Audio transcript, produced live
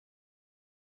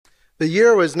The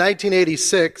year was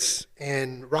 1986,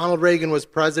 and Ronald Reagan was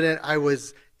president. I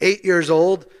was 8 years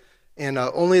old, and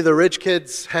only the rich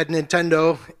kids had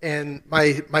Nintendo, and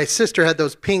my sister had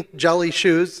those pink jelly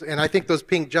shoes, and I think those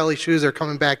pink jelly shoes are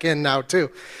coming back in now,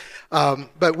 too.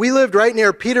 But we lived right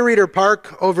near Peter Reeder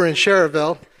Park over in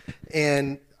Cherville,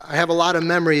 and I have a lot of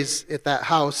memories at that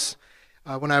house.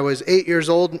 When I was 8 years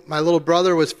old, my little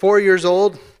brother was 4 years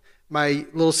old, my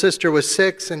little sister was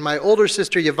 6, and my older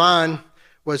sister, Yvonne,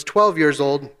 was 12 years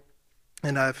old.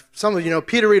 And some of you know,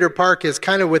 Peter Reeder Park is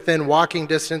kind of within walking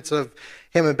distance of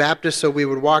Hammond Baptist, so we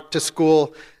would walk to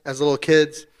school as little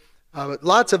kids.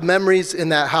 Lots of memories in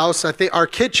that house. I think our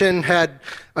kitchen had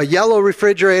a yellow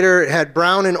refrigerator, it had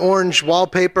brown and orange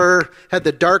wallpaper, had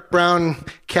the dark brown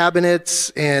cabinets,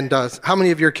 and how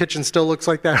many of your kitchen still looks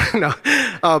like that? No.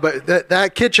 But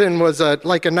that kitchen was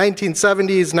like a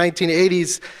 1970s,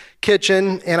 1980s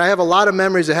kitchen, and I have a lot of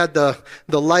memories. It had the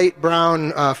light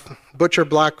brown butcher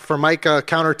block Formica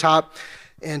countertop,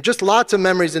 and just lots of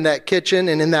memories in that kitchen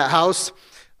and in that house.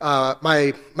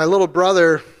 My little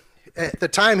brother, at the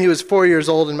time he was 4 years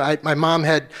old, and my mom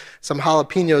had some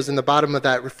jalapenos in the bottom of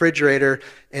that refrigerator,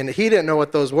 and he didn't know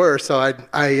what those were, so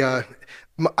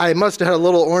I must have had a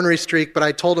little ornery streak, but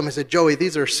I told him, I said, Joey,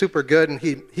 these are super good, and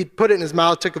he put it in his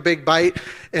mouth, took a big bite,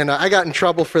 and I got in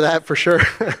trouble for that for sure.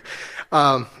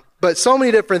 But so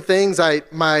many different things.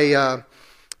 My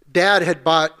dad had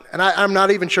bought, and I'm not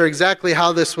even sure exactly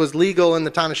how this was legal in the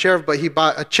town of Sheriff, but he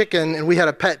bought a chicken, and we had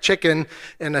a pet chicken,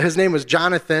 and his name was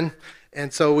Jonathan.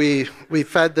 And so we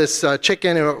fed this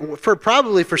chicken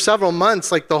for several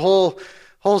months, like the whole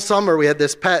summer we had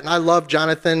this pet, and I loved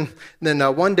Jonathan. And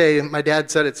then one day my dad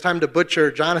said, it's time to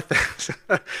butcher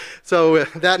Jonathan. So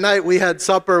that night we had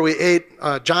supper, we ate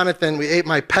Jonathan, we ate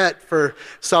my pet for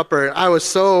supper. I was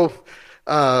so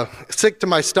sick to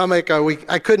my stomach,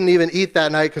 I couldn't even eat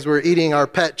that night because we were eating our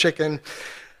pet chicken.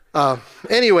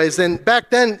 Anyways, then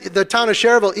back then, the town of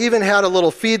Cherville even had a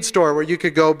little feed store where you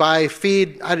could go buy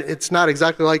feed. It's not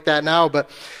exactly like that now, but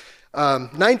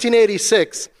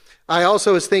 1986, I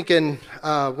also was thinking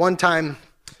one time,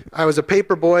 I was a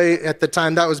paper boy at the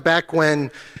time. That was back when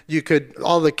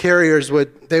all the carriers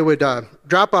would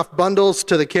drop off bundles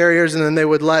to the carriers, and then they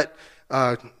would let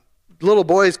little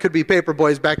boys could be paper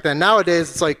boys back then.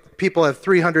 Nowadays, it's like people have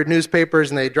 300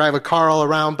 newspapers and they drive a car all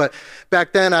around. But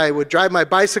back then, I would drive my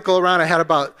bicycle around. I had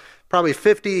about probably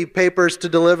 50 papers to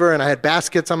deliver, and I had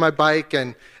baskets on my bike.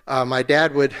 And my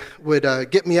dad would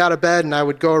get me out of bed, and I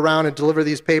would go around and deliver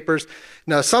these papers.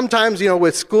 Now, sometimes,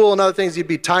 with school and other things, you'd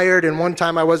be tired. And one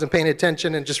time, I wasn't paying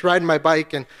attention and just riding my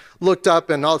bike and looked up,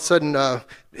 and all of a sudden,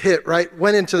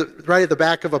 went into right at the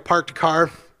back of a parked car.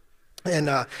 And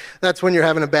that's when you're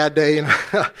having a bad day.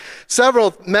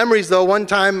 Several memories, though. One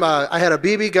time I had a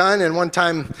BB gun, and one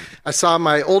time I saw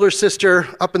my older sister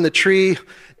up in the tree,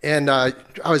 and I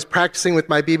was practicing with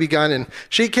my BB gun, and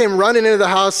she came running into the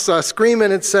house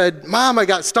screaming and said, Mom, I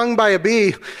got stung by a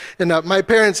bee. And my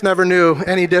parents never knew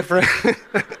any different.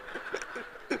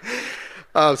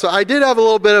 So I did have a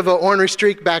little bit of an ornery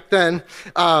streak back then.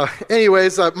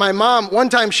 Anyways, my mom, one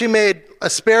time she made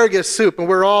asparagus soup, and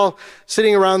we're all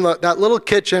sitting around that little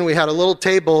kitchen. We had a little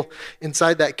table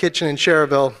inside that kitchen in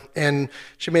Cherville, and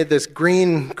she made this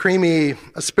green, creamy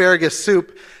asparagus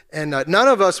soup, and none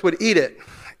of us would eat it.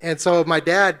 And so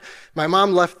my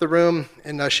mom left the room,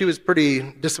 and she was pretty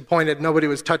disappointed. Nobody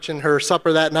was touching her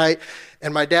supper that night.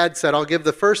 And my dad said, I'll give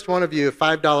the first one of you a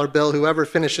 $5 bill, whoever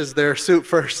finishes their soup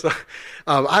first.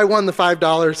 I won the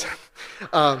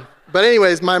 $5. But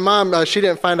anyways, my mom, she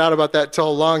didn't find out about that till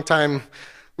a long time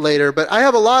later. But I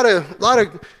have a lot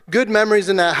of good memories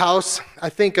in that house. I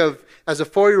think of, as a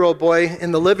 4-year-old boy,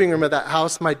 in the living room of that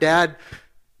house, my dad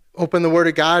opened the Word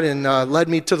of God and led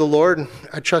me to the Lord. And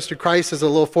I trusted Christ as a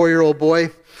little 4-year-old boy.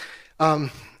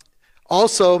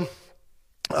 Also,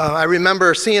 I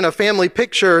remember seeing a family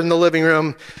picture in the living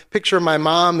room, picture of my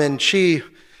mom, and she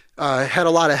had a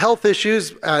lot of health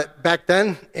issues back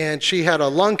then, and she had a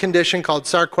lung condition called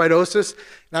sarcoidosis.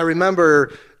 And I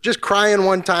remember just crying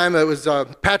one time. It was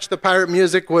Patch the Pirate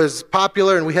music was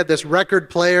popular, and we had this record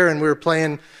player, and we were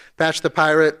playing Patch the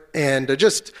Pirate, and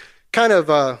just kind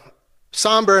of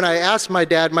somber. And I asked my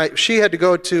dad, she had to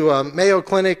go to Mayo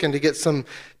Clinic and to get some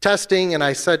testing, and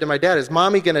I said to my dad, is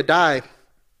Mommy going to die?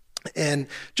 And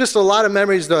just a lot of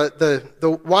memories,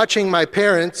 the watching my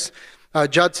parents,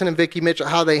 Judson and Vicki Mitchell,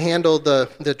 how they handled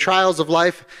the trials of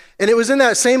life. And it was in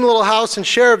that same little house in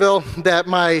Cherville that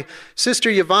my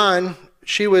sister Yvonne,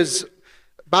 she was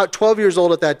about 12 years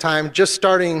old at that time, just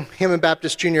starting Hammond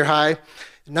Baptist Junior High,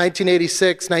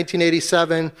 1986,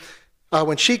 1987,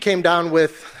 when she came down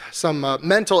with some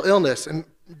mental illness. And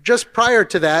just prior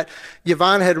to that,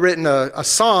 Yvonne had written a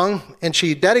song, and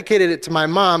she dedicated it to my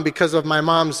mom because of my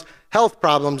mom's health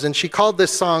problems. And she called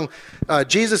this song,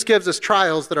 Jesus Gives Us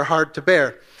Trials That Are Hard to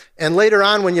Bear. And later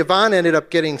on, when Yvonne ended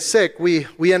up getting sick, we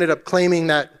ended up claiming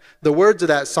that the words of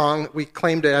that song, we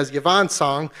claimed it as Yvonne's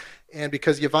song. And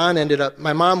because Yvonne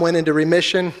my mom went into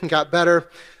remission and got better.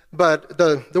 But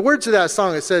the words of that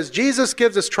song, it says, Jesus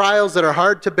gives us trials that are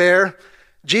hard to bear.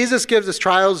 Jesus gives us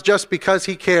trials just because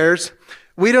he cares.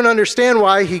 We don't understand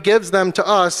why he gives them to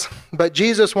us, but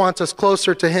Jesus wants us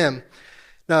closer to him.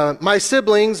 Now, my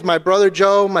siblings, my brother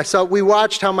Joe, myself, we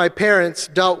watched how my parents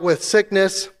dealt with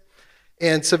sickness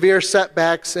and severe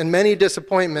setbacks and many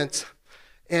disappointments.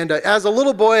 And as a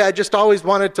little boy, I just always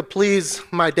wanted to please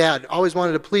my dad, always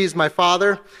wanted to please my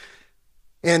father.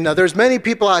 And there's many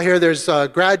people out here. There's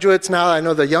graduates now. I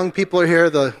know the young people are here,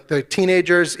 the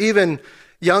teenagers, even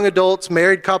young adults,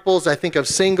 married couples. I think of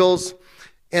singles.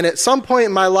 And at some point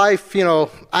in my life,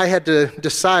 I had to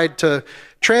decide to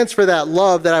transfer that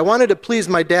love that I wanted to please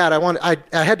my dad.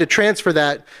 I had to transfer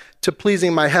that to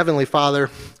pleasing my Heavenly Father.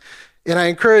 And I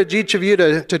encourage each of you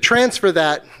to transfer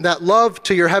that love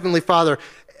to your Heavenly Father.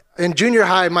 In junior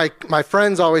high, my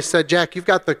friends always said, Jack, you've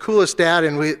got the coolest dad.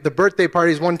 And the birthday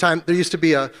parties, one time, there used to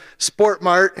be a Sport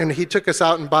Mart, and he took us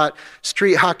out and bought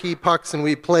street hockey pucks, and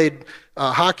we played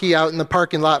hockey out in the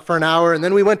parking lot for an hour. And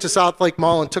then we went to South Lake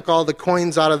Mall and took all the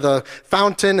coins out of the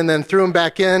fountain and then threw them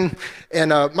back in. And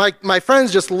my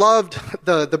friends just loved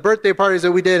the birthday parties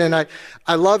that we did, and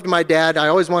I loved my dad. I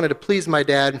always wanted to please my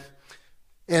dad.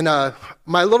 And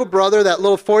my little brother, that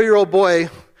little 4-year-old boy,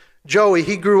 Joey,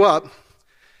 he grew up.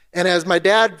 And as my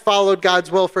dad followed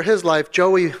God's will for his life,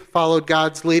 Joey followed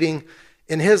God's leading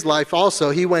in his life also.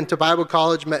 He went to Bible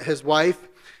college, met his wife,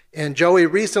 and Joey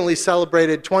recently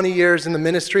celebrated 20 years in the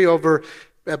ministry over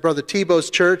at Brother Tebow's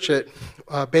church at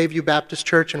Bayview Baptist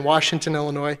Church in Washington,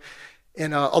 Illinois.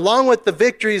 And along with the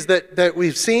victories that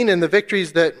we've seen and the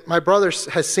victories that my brother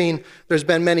has seen, there's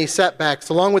been many setbacks.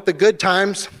 Along with the good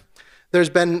times, there's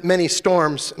been many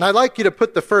storms. And I'd like you to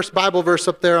put the first Bible verse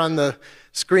up there on the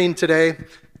screen today.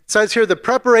 It says here, the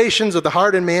preparations of the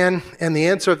heart in man and the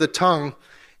answer of the tongue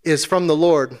is from the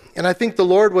Lord. And I think the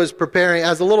Lord was preparing,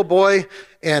 as a little boy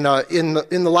and in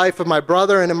the life of my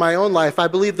brother and in my own life, I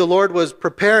believe the Lord was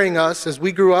preparing us as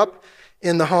we grew up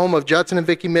in the home of Judson and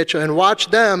Vicki Mitchell and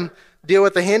watched them deal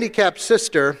with a handicapped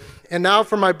sister. And now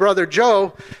for my brother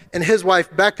Joe and his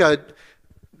wife Becca,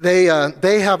 they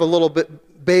have a little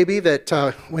baby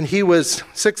that when he was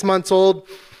 6 months old,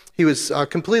 he was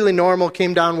completely normal,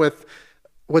 came down with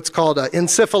what's called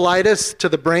encephalitis to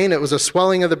the brain. It was a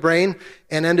swelling of the brain,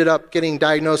 and ended up getting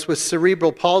diagnosed with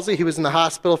cerebral palsy. He was in the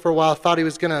hospital for a while, thought he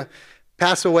was going to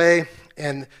pass away.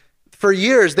 And for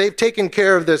years, they've taken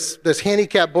care of this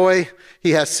handicapped boy.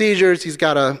 He has seizures. He's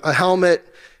got a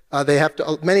helmet. They have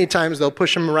to, many times they'll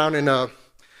push him around in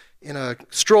a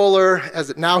stroller.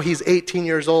 Now he's 18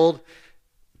 years old.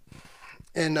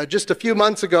 And just a few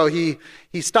months ago,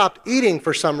 he stopped eating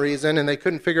for some reason, and they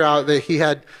couldn't figure out that he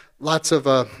had lots of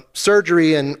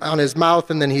surgery on his mouth,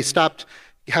 and then he stopped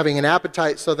having an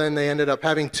appetite, so then they ended up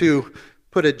having to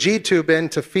put a G-tube in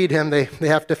to feed him. They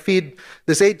have to feed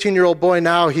this 18-year-old boy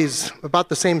now. He's about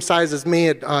the same size as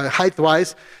me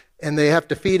height-wise, and they have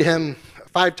to feed him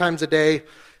 5 times a day.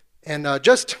 And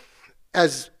just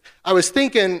as I was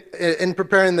thinking in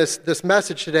preparing this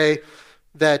message today,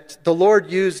 that the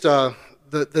Lord used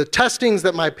the testings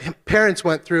that my parents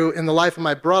went through in the life of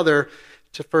my brother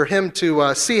for him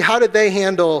to see how did they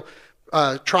handle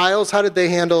trials, how did they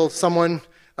handle someone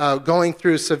going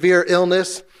through severe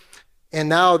illness, and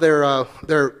now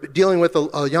they're dealing with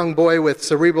a young boy with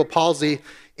cerebral palsy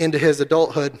into his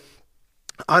adulthood.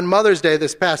 On Mother's Day,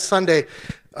 this past Sunday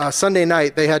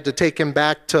night, they had to take him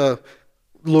back to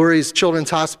Lurie's Children's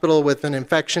Hospital with an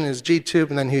infection in his G-tube,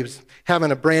 and then he was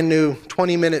having a brand new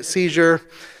 20-minute seizure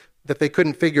that they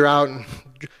couldn't figure out, and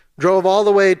drove all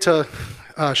the way to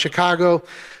Chicago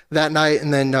that night.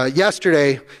 And then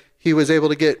yesterday, he was able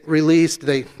to get released.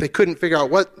 They couldn't figure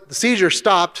out what, the seizure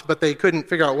stopped, but they couldn't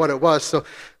figure out what it was. So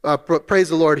praise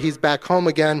the Lord, he's back home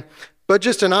again. But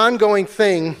just an ongoing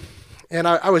thing. And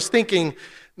I was thinking,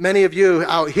 many of you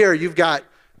out here, you've got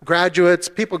graduates,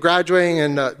 people graduating,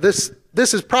 and this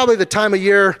is probably the time of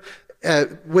year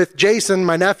with Jason,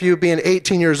 my nephew, being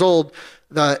 18 years old,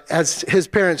 as his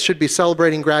parents should be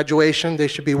celebrating graduation. They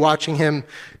should be watching him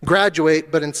graduate,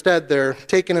 but instead they're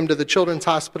taking him to the Children's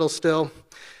Hospital still.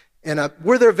 And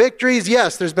were there victories?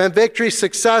 Yes, there's been victory,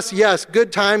 success, yes,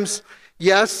 good times,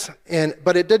 yes,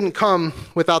 but it didn't come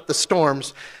without the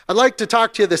storms. I'd like to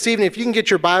talk to you this evening, if you can get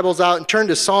your Bibles out and turn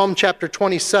to Psalm chapter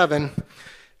 27.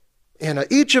 And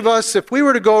each of us, if we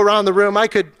were to go around the room, I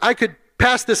could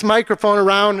pass this microphone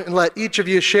around and let each of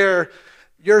you share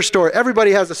your story.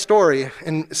 Everybody has a story.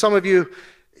 And some of you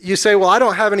say, well, I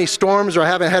don't have any storms or I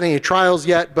haven't had any trials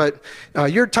yet, but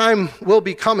your time will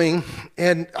be coming.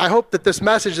 And I hope that this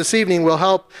message this evening will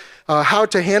help how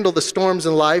to handle the storms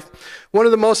in life. One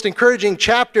of the most encouraging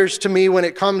chapters to me when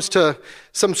it comes to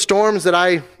some storms that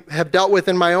I have dealt with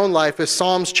in my own life is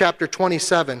Psalms chapter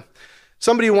 27.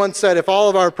 Somebody once said, if all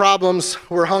of our problems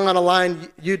were hung on a line,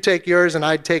 you'd take yours and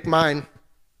I'd take mine.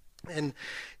 And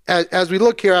as we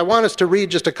look here, I want us to read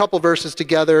just a couple verses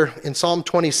together in Psalm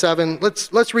 27.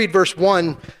 Let's read verse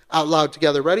 1 out loud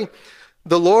together. Ready?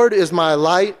 The Lord is my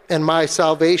light and my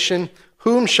salvation.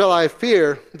 Whom shall I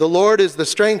fear? The Lord is the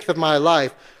strength of my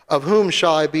life. Of whom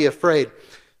shall I be afraid?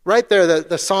 Right there,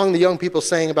 the song the young people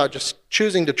sang about just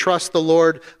choosing to trust the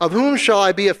Lord. Of whom shall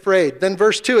I be afraid? Then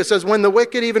verse 2, it says, when the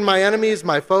wicked, even my enemies,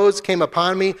 my foes, came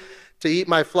upon me to eat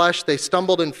my flesh, they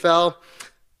stumbled and fell.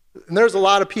 And there's a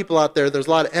lot of people out there. There's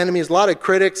a lot of enemies, a lot of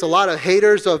critics, a lot of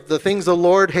haters of the things of the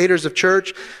Lord, haters of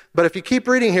church. But if you keep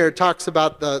reading here, it talks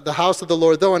about the house of the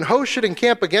Lord. Though an host should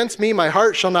encamp against me, my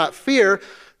heart shall not fear.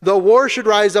 Though war should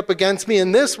rise up against me,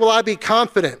 in this will I be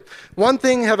confident. One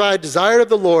thing have I desired of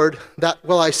the Lord, that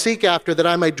will I seek after, that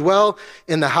I may dwell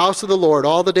in the house of the Lord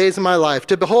all the days of my life,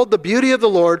 to behold the beauty of the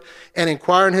Lord and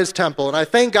inquire in his temple. And I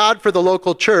thank God for the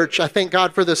local church. I thank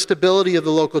God for the stability of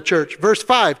the local church. Verse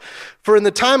 5, for in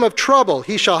the time of trouble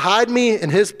he shall hide me in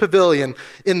his pavilion.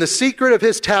 In the secret of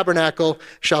his tabernacle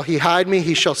shall he hide me.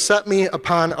 He shall set me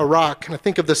upon a rock. And I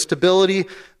think of the stability,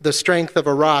 the strength of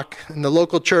a rock in the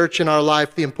local church in our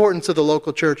life, the importance of the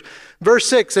local church. Verse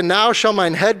 6, and now shall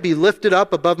mine head be lifted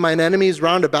up above mine enemies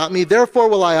round about me. Therefore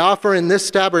will I offer in his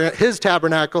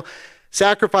tabernacle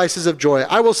sacrifices of joy.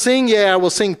 I will sing, yea, I will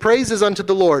sing praises unto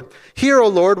the Lord. Hear, O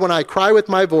Lord, when I cry with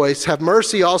my voice. Have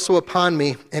mercy also upon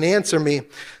me and answer me.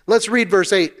 Let's read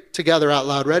verse 8 together out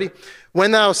loud. Ready?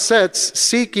 When thou saidst,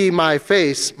 seek ye my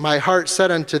face, my heart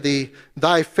said unto thee,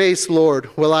 thy face,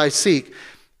 Lord, will I seek.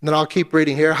 And then I'll keep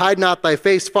reading here. Hide not thy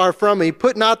face far from me.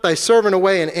 Put not thy servant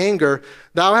away in anger.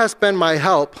 Thou hast been my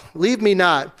help. Leave me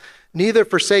not, neither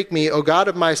forsake me, O God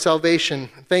of my salvation.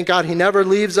 Thank God he never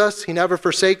leaves us. He never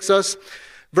forsakes us.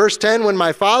 Verse 10, when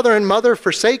my father and mother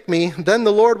forsake me, then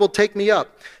the Lord will take me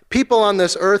up. People on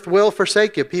this earth will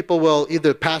forsake you. People will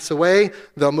either pass away,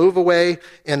 they'll move away.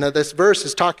 And this verse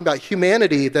is talking about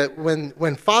humanity, that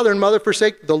when father and mother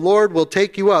forsake, the Lord will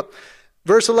take you up.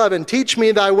 Verse 11, teach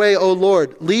me thy way, O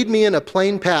Lord. Lead me in a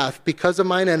plain path because of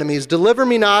mine enemies. Deliver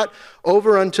me not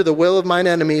over unto the will of mine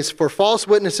enemies, for false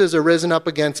witnesses are risen up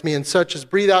against me, and such as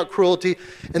breathe out cruelty.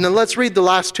 And then let's read the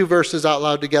last two verses out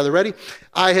loud together. Ready?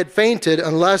 I had fainted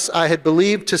unless I had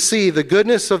believed to see the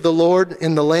goodness of the Lord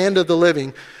in the land of the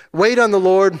living. Wait on the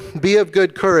Lord, be of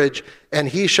good courage, and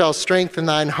he shall strengthen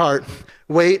thine heart.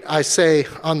 Wait, I say,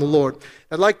 on the Lord.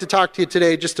 I'd like to talk to you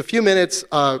today just a few minutes,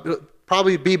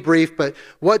 probably be brief, but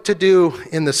what to do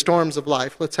in the storms of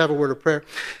life. Let's have a word of prayer.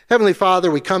 Heavenly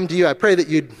Father, we come to you. I pray that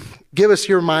you'd give us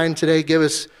your mind today, give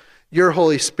us your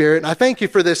Holy Spirit. And I thank you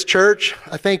for this church.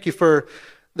 I thank you for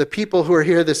the people who are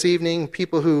here this evening,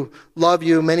 people who love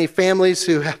you, many families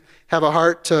who have a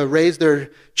heart to raise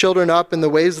their children up in the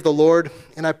ways of the Lord.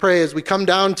 And I pray as we come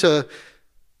down to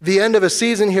the end of a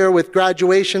season here with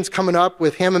graduations coming up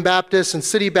with Hammond Baptist and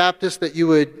City Baptist, that you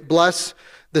would bless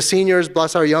the seniors,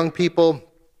 bless our young people.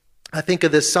 I think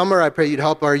of this summer, I pray you'd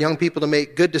help our young people to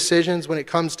make good decisions when it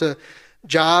comes to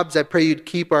jobs. I pray you'd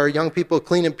keep our young people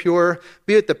clean and pure.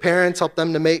 Be with the parents, help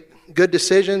them to make good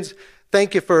decisions.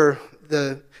 Thank you for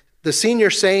the senior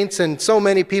saints and so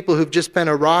many people who've just been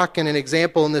a rock and an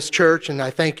example in this church, and I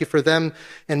thank you for them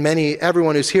and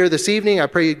everyone who's here this evening. I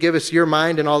pray you'd give us your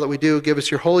mind in all that we do. Give us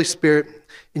your Holy Spirit.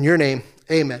 In your name,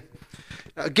 amen.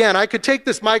 Again, I could take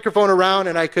this microphone around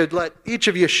and I could let each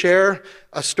of you share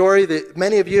a story that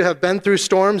many of you have been through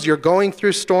storms. You're going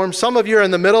through storms. Some of you are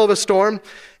in the middle of a storm,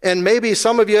 and maybe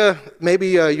some of you,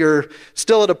 you're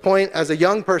still at a point as a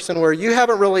young person where you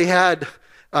haven't really had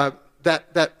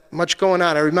that much going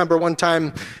on. I remember one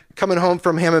time coming home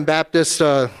from Hammond Baptist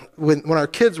when our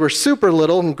kids were super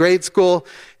little in grade school,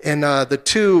 and the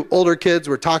two older kids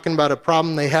were talking about a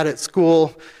problem they had at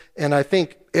school, and I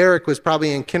think Eric was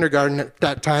probably in kindergarten at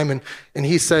that time, and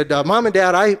he said, Mom and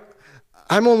Dad,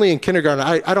 I'm only in kindergarten.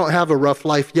 I don't have a rough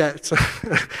life yet. So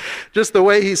just the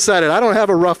way he said it, I don't have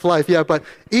a rough life yet, but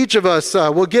each of us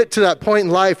will get to that point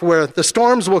in life where the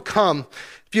storms will come.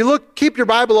 If you keep your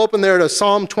Bible open there to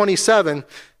Psalm 27,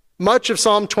 much of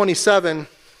Psalm 27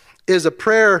 is a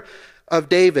prayer of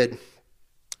David.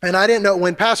 And I didn't know,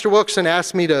 when Pastor Wilkson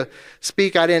asked me to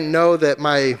speak, I didn't know that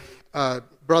my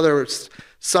brother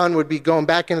son would be going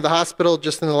back into the hospital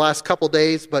just in the last couple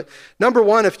days. But number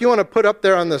one, if you want to put up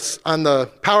there on the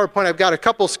PowerPoint, I've got a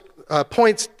couple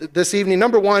points this evening.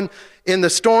 Number one, in the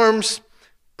storms,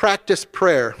 practice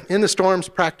prayer. In the storms,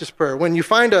 practice prayer. When you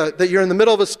find that you're in the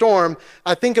middle of a storm,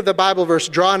 I think of the Bible verse,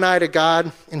 draw nigh to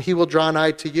God, and he will draw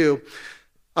nigh to you.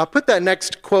 I'll put that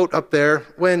next quote up there.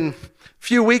 A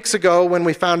few weeks ago, when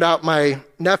we found out my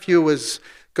nephew was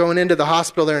going into the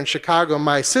hospital there in Chicago,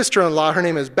 my sister-in-law, her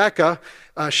name is Becca,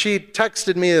 she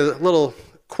texted me a little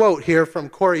quote here from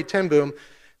Corrie ten Boom. It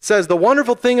says, "The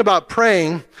wonderful thing about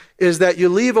praying is that you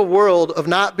leave a world of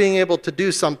not being able to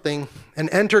do something and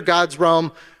enter God's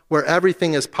realm where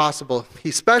everything is possible.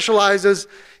 He specializes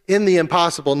in the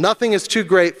impossible. Nothing is too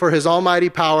great for his almighty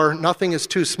power. Nothing is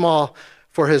too small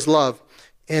for his love."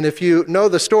 And if you know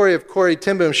the story of Corrie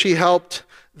ten Boom, she helped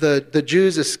the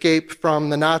Jews escape from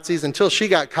the Nazis until she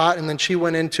got caught, and then she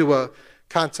went into a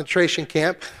concentration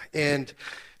camp, and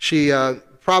she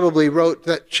probably wrote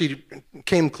that she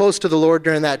came close to the Lord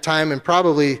during that time, and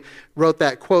probably wrote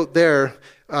that quote there.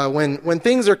 When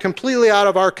things are completely out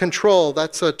of our control,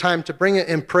 that's a time to bring it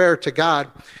in prayer to God.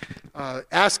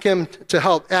 Ask him to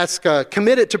help.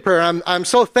 Commit it to prayer. I'm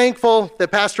so thankful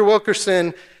that Pastor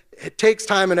Wilkerson takes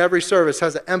time in every service,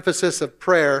 has an emphasis of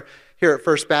prayer here at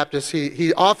First Baptist.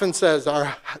 He often says,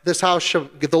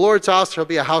 the Lord's house shall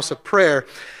be a house of prayer.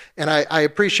 And I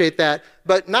appreciate that.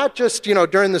 But not just,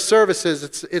 during the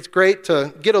services. It's great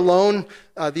to get alone.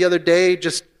 The other day,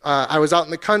 I was out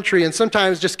in the country, and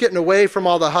sometimes just getting away from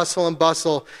all the hustle and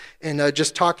bustle and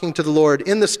just talking to the Lord.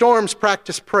 In the storms,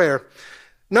 practice prayer.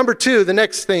 Number two, the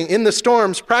next thing, in the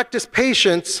storms, practice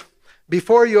patience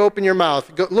before you open your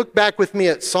mouth. Look back with me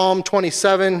at Psalm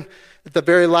 27, at the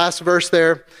very last verse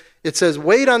there. It says,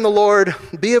 "Wait on the Lord,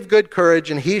 be of good courage,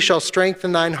 and he shall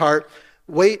strengthen thine heart.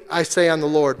 Wait, I say, on the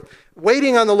Lord."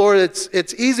 Waiting on the Lord,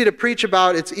 it's easy to preach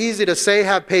about, it's easy to say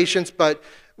have patience, but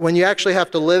when you actually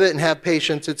have to live it and have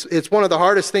patience, it's one of the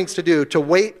hardest things to do, to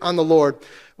wait on the Lord.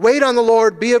 Wait on the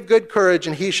Lord, be of good courage,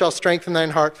 and he shall strengthen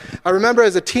thine heart. I remember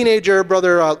as a teenager,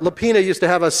 Brother Lapina used to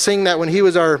have us sing that when he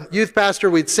was our youth pastor.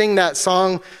 We'd sing that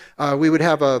song. We would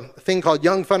have a thing called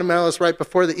Young Fundamentalists right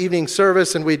before the evening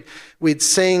service, and we'd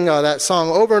sing that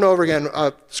song over and over again,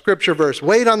 scripture verse.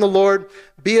 Wait on the Lord,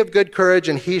 be of good courage,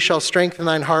 and he shall strengthen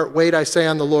thine heart. Wait, I say,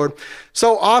 on the Lord.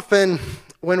 So often,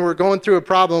 when we're going through a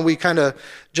problem, we kind of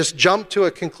just jump to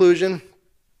a conclusion.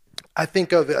 I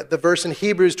think of the verse in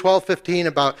Hebrews 12:15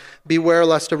 about beware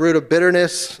lest a root of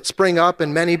bitterness spring up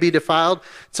and many be defiled.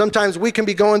 Sometimes we can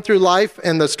be going through life,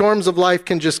 and the storms of life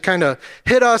can just kind of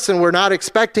hit us, and we're not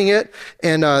expecting it.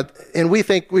 And we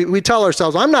think, we tell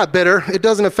ourselves, I'm not bitter. It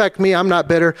doesn't affect me. I'm not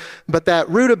bitter. But that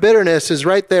root of bitterness is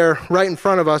right there, right in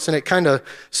front of us, and it kind of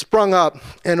sprung up.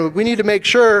 And we need to make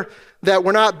sure that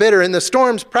we're not bitter. In the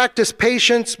storms, practice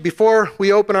patience before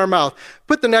we open our mouth.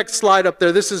 Put the next slide up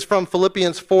there. This is from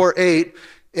Philippians 4:8,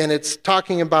 and it's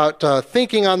talking about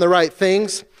thinking on the right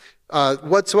things.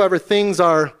 Whatsoever things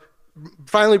are,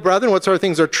 finally, brethren, whatsoever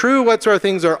things are true, whatsoever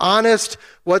things are honest,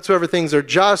 whatsoever things are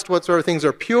just, whatsoever things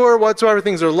are pure, whatsoever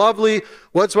things are lovely,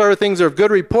 whatsoever things are of good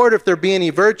report, if there be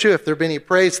any virtue, if there be any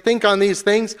praise, think on these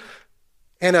things.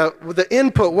 And the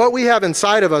input, what we have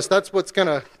inside of us, that's what's going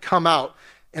to come out.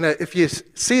 And if you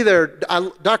see there,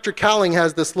 Dr. Cowling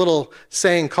has this little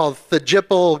saying called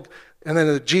thegipal, and then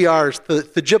the GRs,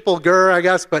 thegipal gur, I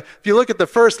guess. But if you look at the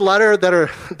first letter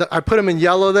I put them in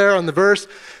yellow there on the verse.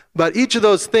 But each of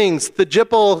those things,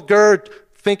 thegipal gur,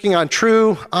 thinking on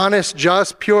true, honest,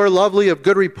 just, pure, lovely, of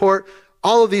good report,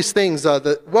 all of these things,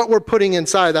 what we're putting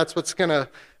inside, that's what's going to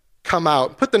come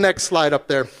out. Put the next slide up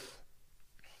there.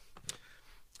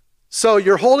 So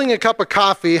you're holding a cup of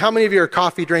coffee. How many of you are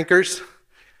coffee drinkers?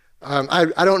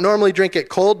 I don't normally drink it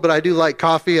cold, but I do like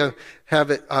coffee. I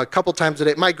have it a couple times a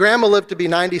day. My grandma lived to be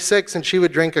 96, and she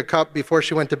would drink a cup before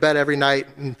she went to bed every night.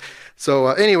 And so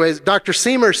anyways, Dr.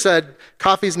 Seamer said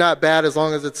coffee's not bad as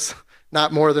long as it's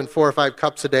not more than 4 or 5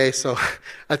 cups a day. So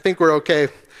I think we're okay.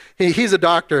 He's a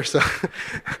doctor. So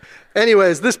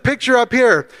anyways, this picture up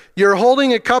here, you're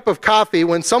holding a cup of coffee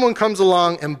when someone comes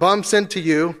along and bumps into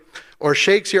you or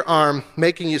shakes your arm,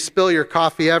 making you spill your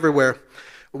coffee everywhere.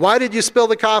 Why did you spill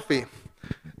the coffee?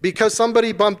 Because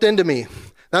somebody bumped into me.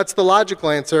 That's the logical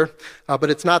answer, but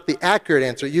it's not the accurate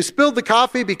answer. You spilled the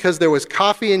coffee because there was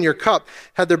coffee in your cup.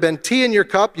 Had there been tea in your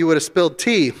cup, you would have spilled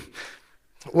tea.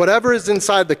 Whatever is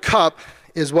inside the cup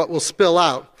is what will spill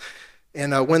out.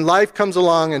 And when life comes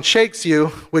along and shakes you,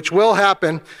 which will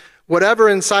happen, whatever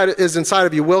is inside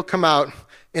of you will come out,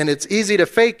 and it's easy to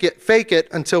fake it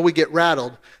until we get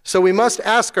rattled. So we must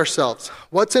ask ourselves,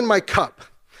 what's in my cup?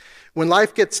 When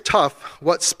life gets tough,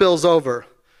 what spills over?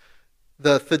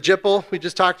 The thegipal we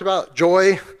just talked about,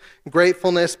 joy,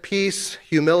 gratefulness, peace,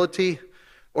 humility,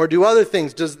 or do other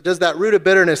things? Does that root of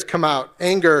bitterness come out?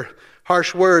 Anger,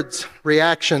 harsh words,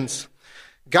 reactions.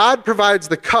 God provides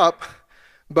the cup,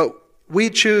 but we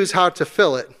choose how to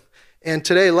fill it. And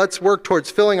today, let's work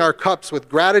towards filling our cups with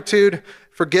gratitude,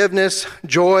 forgiveness,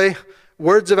 joy,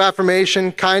 words of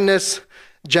affirmation, kindness,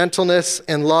 gentleness,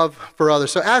 and love for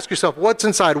others. So ask yourself, what's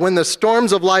inside? When the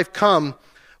storms of life come,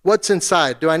 what's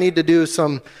inside? Do I need to do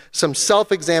some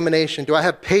self-examination? Do I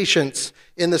have patience?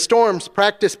 In the storms,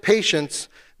 practice patience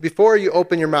before you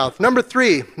open your mouth. Number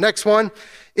 3, next one,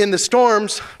 in the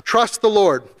storms, trust the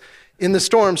Lord. In the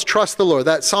storms, trust the Lord.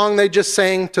 That song they just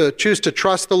sang, to choose to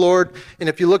trust the Lord. And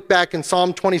if you look back in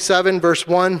Psalm 27, verse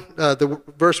 1, the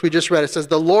verse we just read, it says,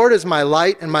 "The Lord is my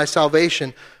light and my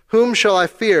salvation. Whom shall I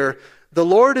fear? The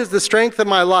Lord is the strength of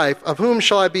my life. Of whom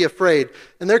shall I be afraid?"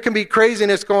 And there can be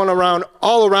craziness going around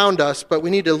all around us, but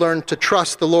we need to learn to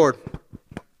trust the Lord.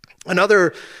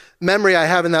 Another memory I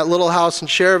have in that little house in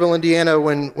Cherville, Indiana,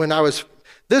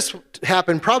 this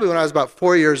happened probably when I was about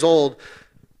 4 years old.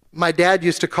 My dad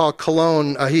used to call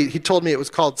cologne, he told me it was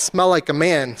called Smell Like a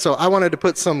Man. So I wanted to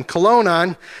put some cologne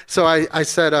on. So I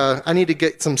said, I need to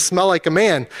get some Smell Like a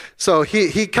Man. So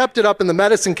he kept it up in the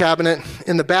medicine cabinet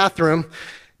in the bathroom.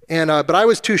 But I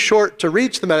was too short to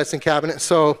reach the medicine cabinet,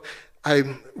 so I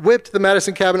whipped the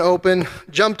medicine cabinet open,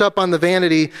 jumped up on the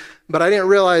vanity, but I didn't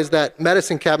realize that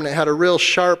medicine cabinet had a real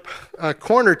sharp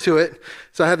corner to it,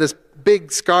 so I had this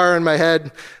big scar on my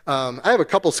head. I have a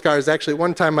couple scars, actually.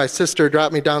 One time my sister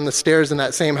dropped me down the stairs in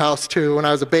that same house, too, when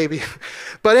I was a baby.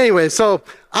 But anyway, so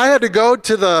I had to go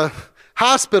to the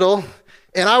hospital,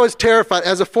 and I was terrified.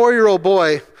 As a 4-year-old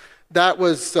boy, that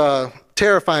was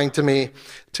terrifying to me,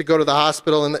 to go to the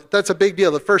hospital, and that's a big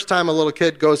deal. The first time a little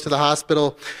kid goes to the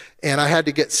hospital, and I had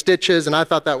to get stitches, and I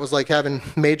thought that was like having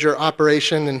major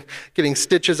operation and getting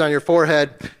stitches on your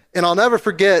forehead. And I'll never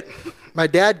forget, my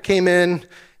dad came in,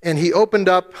 and he opened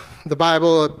up the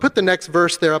Bible. Put the next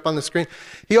verse there up on the screen.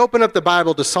 He opened up the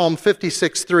Bible to Psalm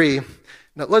 56:3.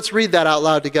 Now let's read that out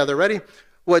loud together. Ready?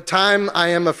 "What time I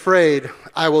am afraid,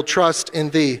 I will trust in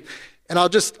thee." And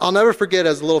I'll never forget,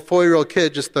 as a little 4-year-old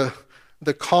kid, just the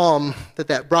calm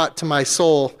that brought to my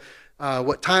soul.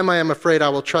 What time I am afraid, I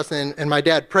will trust in. And my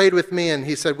dad prayed with me, and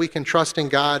he said, we can trust in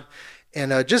God.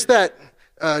 And just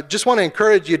want to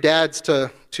encourage you, dads,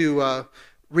 to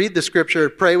read the scripture,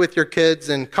 pray with your kids,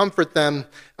 and comfort them,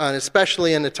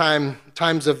 especially in the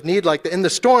times of need like that. In the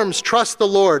storms, trust the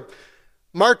Lord.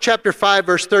 Mark chapter 5,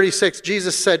 verse 36,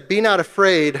 Jesus said, "Be not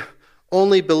afraid,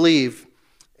 only believe."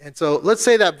 And so let's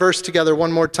say that verse together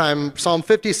one more time. Psalm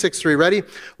 56:3. Ready?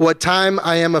 "What time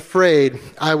I am afraid,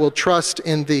 I will trust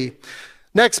in thee."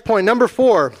 Next point, number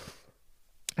 4.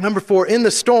 Number 4, in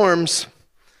the storms,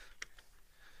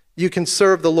 you can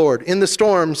serve the Lord. In the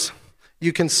storms,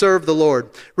 you can serve the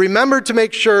Lord. Remember to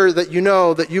make sure that you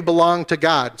know that you belong to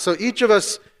God. So each of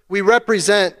us, we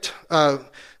represent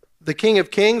the King of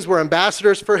Kings. We're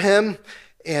ambassadors for him.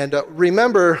 And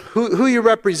remember who you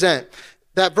represent.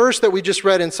 That verse that we just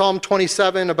read in Psalm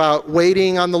 27 about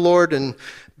waiting on the Lord and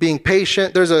being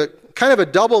patient, there's a kind of a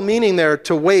double meaning there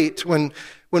to wait. When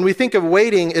we think of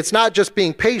waiting, it's not just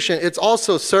being patient, it's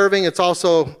also serving. It's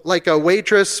also like a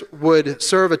waitress would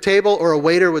serve a table or a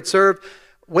waiter would serve.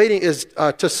 Waiting is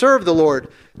to serve the Lord,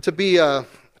 to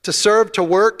serve, to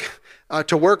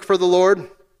work for the Lord.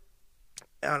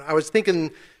 And I was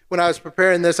thinking when I was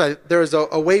preparing this, there was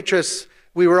a waitress.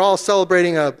 We were all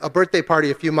celebrating a birthday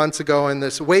party a few months ago, and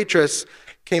this waitress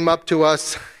came up to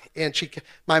us, and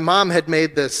my mom had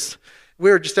made this. We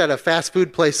were just at a fast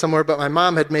food place somewhere, but my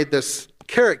mom had made this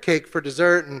carrot cake for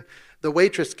dessert, and the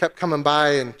waitress kept coming by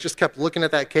and just kept looking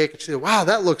at that cake, and she said, "Wow,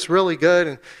 that looks really good,"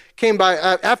 and came by.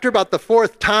 After about the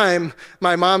 4th time,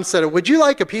 my mom said, "Would you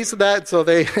like a piece of that?" So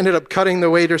they ended up cutting the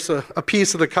waitress a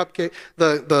piece of the cupcake,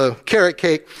 the carrot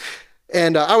cake.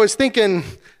 And I was thinking,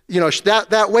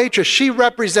 that waitress, she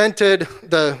represented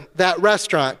that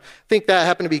restaurant. I think that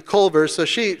happened to be Culver's, so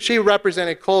she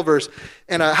represented Culver's.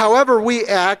 And however we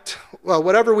act,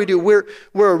 whatever we do, we're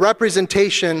a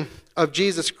representation of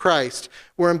Jesus Christ.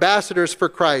 We're ambassadors for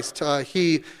Christ.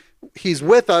 He's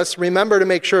with us. Remember to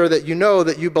make sure that you know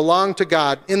that you belong to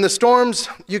God. In the storms,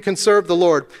 you can serve the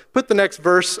Lord. Put the next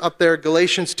verse up there,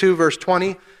 Galatians 2, verse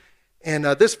 20. And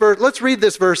this verse, let's read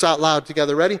this verse out loud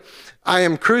together. Ready? "I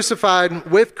am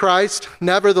crucified with Christ,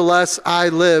 nevertheless I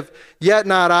live. Yet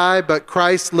not I, but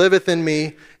Christ liveth in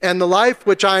me. And the life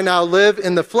which I now live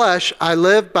in the flesh, I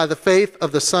live by the faith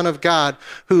of the Son of God,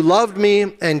 who loved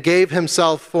me and gave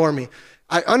himself for me."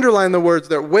 I underline the words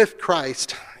there, with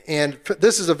Christ. And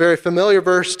this is a very familiar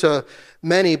verse to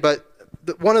many, but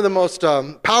one of the most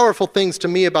powerful things to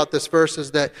me about this verse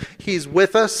is that he's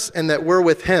with us and that we're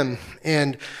with him.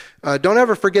 And don't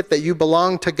ever forget that you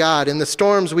belong to God. In the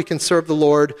storms, we can serve the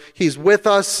Lord. He's with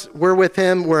us. We're with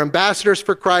him. We're ambassadors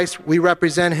for Christ. We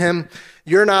represent him.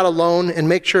 You're not alone. And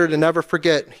make sure to never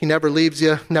forget, he never leaves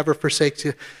you, never forsakes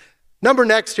you. Number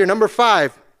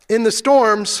 5, in the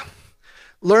storms,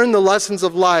 learn the lessons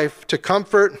of life to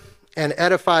comfort and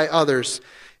edify others.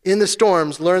 In the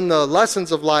storms, learn the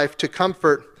lessons of life to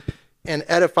comfort and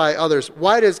edify others.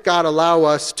 Why does God allow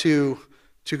us to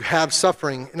have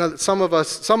suffering? You know, some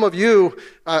of you,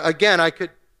 again, I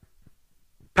could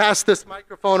pass this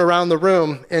microphone around the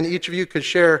room and each of you could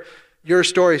share your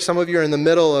story. Some of you are in the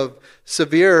middle of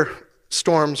severe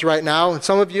storms right now. And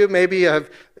some of you maybe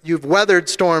you've weathered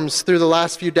storms through the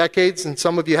last few decades, and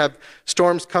some of you have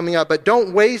storms coming up. But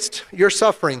don't waste your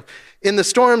suffering. In the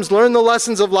storms, learn the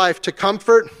lessons of life to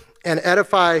comfort and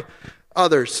edify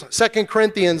others. 2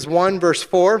 Corinthians 1, verse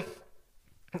 4.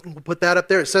 We'll put that up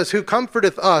there. It says, who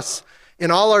comforteth us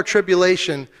in all our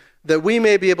tribulation, that we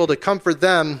may be able to comfort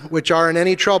them which are in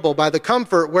any trouble by the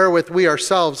comfort wherewith we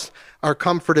ourselves are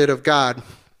comforted of God.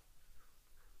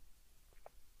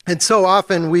 And so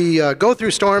often we go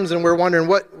through storms and we're wondering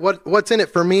what's in it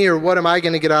for me, or what am I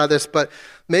going to get out of this? But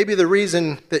maybe the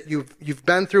reason that you've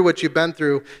been through what you've been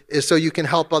through is so you can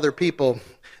help other people.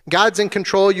 God's in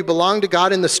control. You belong to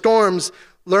God. In the storms,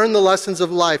 learn the lessons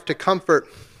of life to comfort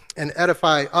and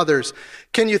edify others.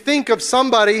 Can you think of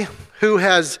somebody who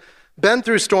has been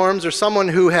through storms, or someone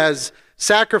who has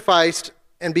sacrificed,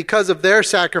 and because of their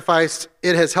sacrifice,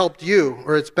 it has helped you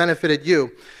or it's benefited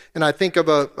you? And I think of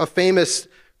a famous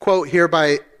quote here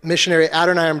by missionary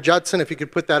Adoniram Judson, if you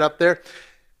could put that up there. It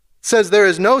says, there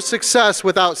is no success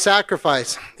without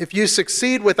sacrifice. If you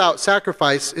succeed without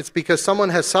sacrifice, it's because someone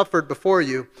has suffered before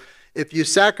you. If you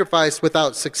sacrifice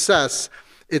without success,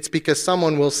 it's because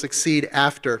someone will succeed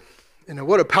after. You know,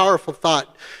 what a powerful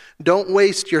thought. Don't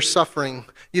waste your suffering.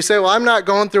 You say, well, I'm not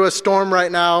going through a storm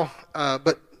right now,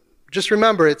 but just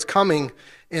remember it's coming,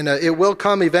 and it will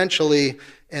come eventually.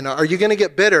 And are you going to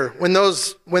get bitter? When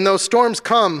those storms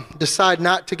come, decide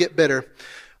not to get bitter.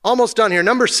 Almost done here.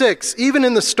 Number 6, even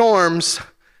in the storms,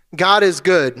 God is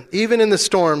good. Even in the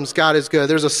storms, God is good.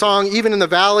 There's a song, even in the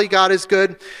valley, God is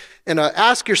good. And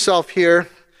ask yourself here,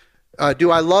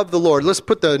 do I love the Lord? Let's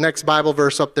put the next Bible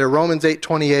verse up there, Romans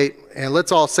 8:28, and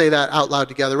let's all say that out loud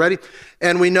together. Ready?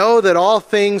 And we know that all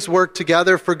things work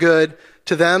together for good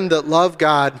to them that love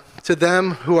God, to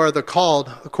them who are the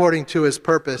called according to his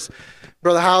purpose.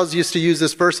 Brother Howes used to use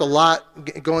this verse a lot,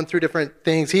 going through different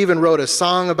things. He even wrote a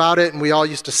song about it, and we all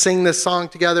used to sing this song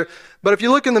together. But if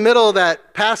you look in the middle of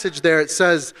that passage there, it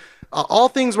says, all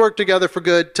things work together for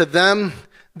good to them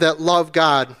that love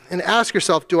God. And ask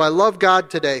yourself, do I love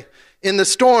God today? In the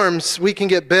storms, we can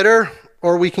get bitter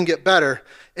or we can get better.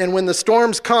 And when the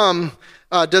storms come,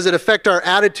 does it affect our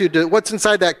attitude? What's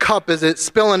inside that cup? Is it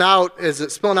spilling out? Is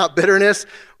it spilling out bitterness?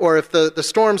 Or if the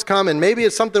storms come and maybe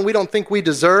it's something we don't think we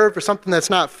deserve or something that's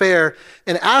not fair,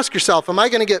 and ask yourself, am I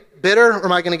going to get bitter or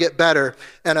am I going to get better?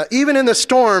 And even in the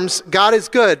storms, God is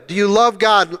good. Do you love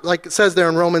God? Like it says there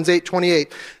in Romans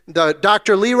 8:28.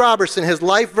 Dr. Lee Robertson, his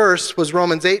life verse was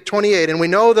Romans 8:28. And we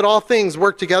know that all things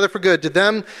work together for good to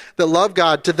them that love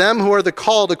God, to them who are the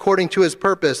called according to his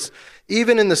purpose.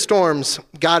 Even in the storms,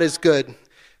 God is good.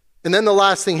 And then the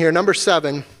last thing here, number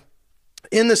 7,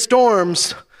 in the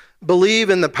storms, believe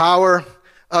in the power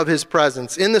of his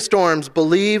presence. In the storms,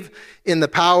 believe in the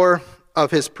power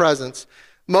of his presence.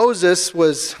 Moses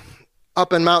was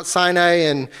up in Mount Sinai,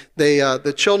 and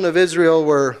the children of Israel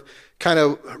were kind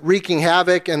of wreaking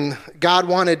havoc, and God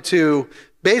wanted to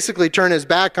basically turn his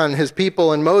back on his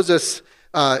people, and Moses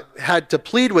had to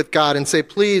plead with God and say,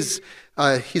 please,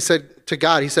 he said to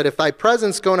God, he said, if thy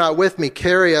presence go not with me,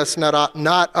 carry us not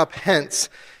up hence.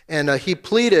 And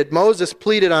Moses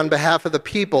pleaded on behalf of the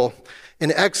people.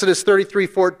 In Exodus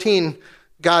 33:14,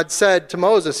 God said to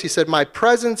Moses, he said, my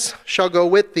presence shall go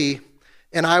with thee,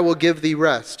 and I will give thee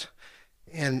rest.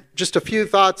 And just a few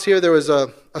thoughts here. There was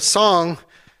a song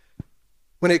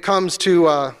when it comes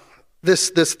to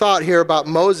this thought here about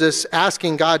Moses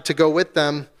asking God to go with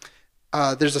them.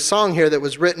 There's a song here that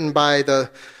was written by the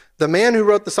man who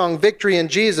wrote the song Victory in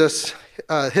Jesus.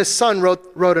 His son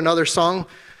wrote another song.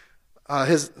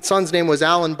 His son's name was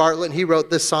Alan Bartlett, and he wrote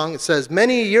this song. It says,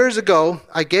 many years ago,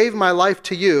 I gave my life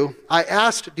to you. I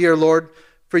asked, dear Lord,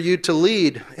 for you to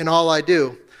lead in all I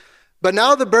do. But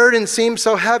now the burden seems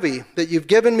so heavy that you've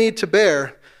given me to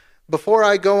bear. Before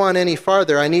I go on any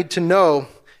farther, I need to know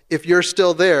if you're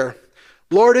still there.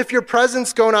 Lord, if your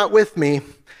presence go not with me,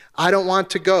 I don't want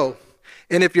to go.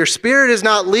 And if your Spirit is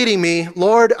not leading me,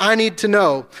 Lord, I need to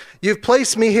know. You've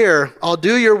placed me here. I'll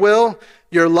do your will.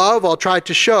 Your love I'll try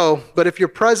to show. But if your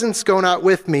presence go not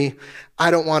with me,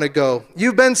 I don't want to go.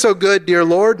 You've been so good, dear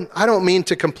Lord. I don't mean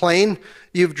to complain.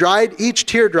 You've dried each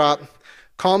teardrop,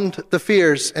 calmed the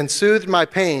fears, and soothed my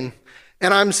pain.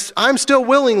 And I'm still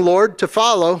willing, Lord, to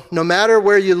follow, no matter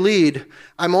where you lead.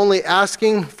 I'm only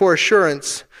asking for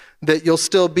assurance that you'll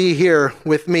still be here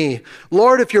with me.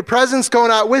 Lord, if your presence go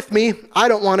not with me, I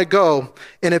don't want to go.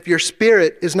 And if your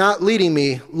Spirit is not leading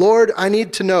me, Lord, I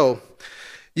need to know.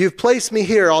 You've placed me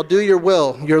here, I'll do your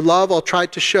will. Your love I'll try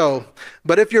to show.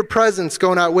 But if your presence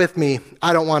go not with me,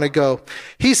 I don't want to go.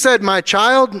 He said, my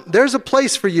child, there's a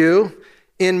place for you.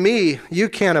 In me, you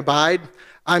can't abide.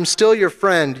 I'm still your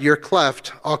friend, your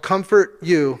cleft. I'll comfort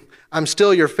you. I'm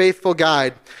still your faithful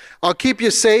guide. I'll keep you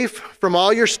safe from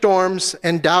all your storms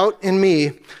and doubt in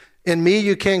me. In me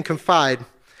you can confide.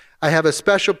 I have a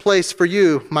special place for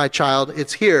you, my child.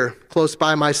 It's here, close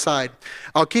by my side.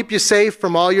 I'll keep you safe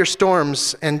from all your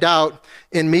storms and doubt.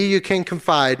 In me you can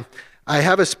confide. I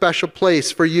have a special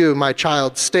place for you, my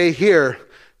child. Stay here,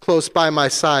 close by my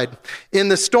side. In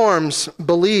the storms,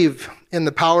 believe in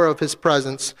the power of his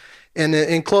presence. And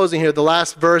in closing here, the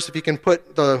last verse, if you can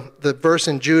put the verse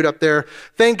in Jude up there.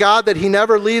 Thank God that he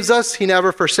never leaves us, he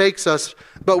never forsakes us.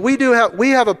 But we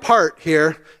have a part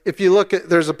here. If you look at,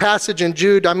 there's a passage in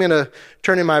Jude. I'm going to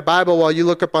turn in my Bible while you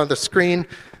look up on the screen.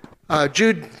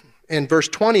 Jude, in verse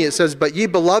 20, it says, but ye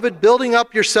beloved, building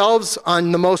up yourselves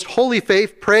on the most holy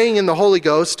faith, praying in the Holy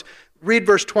Ghost. Read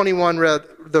verse 21,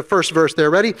 the first verse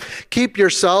there. Ready? Keep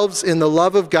yourselves in the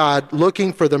love of God,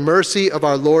 looking for the mercy of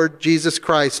our Lord Jesus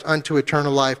Christ unto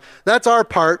eternal life. That's our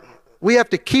part. We have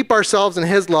to keep ourselves in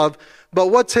his love. But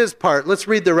what's his part? Let's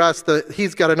read the rest.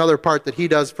 He's got another part that he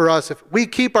does for us. If we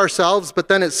keep ourselves, but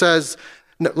then it says,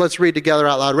 let's read together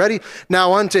out loud. Ready?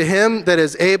 Now unto him that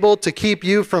is able to keep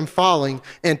you from falling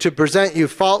and to present you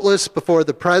faultless before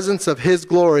the presence of his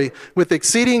glory with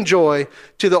exceeding joy,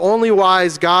 to the only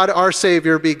wise God our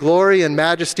Savior be glory and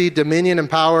majesty, dominion and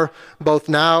power, both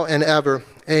now and ever.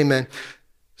 Amen.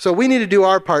 So we need to do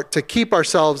our part to keep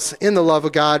ourselves in the love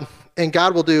of God, and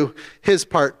God will do his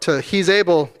part. He's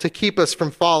able to keep us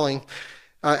from falling.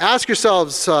 Ask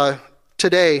yourselves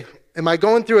today, am I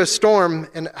going through a storm,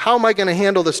 and how am I going to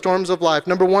handle the storms of life?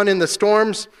 Number one, in the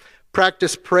storms,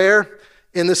 practice prayer.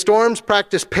 In the storms,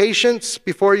 practice patience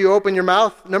before you open your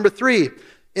mouth. Number three,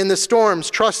 in the storms,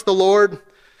 trust the Lord.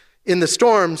 In the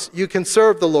storms, you can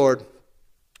serve the Lord.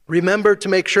 Remember to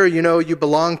make sure you know you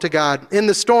belong to God. In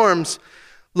the storms,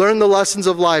 learn the lessons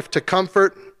of life to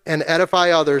comfort and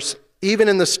edify others. Even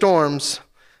in the storms,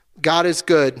 God is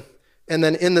good. And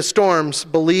then in the storms,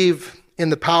 believe in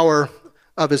the power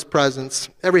of his presence.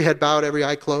 Every head bowed, every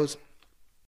eye closed.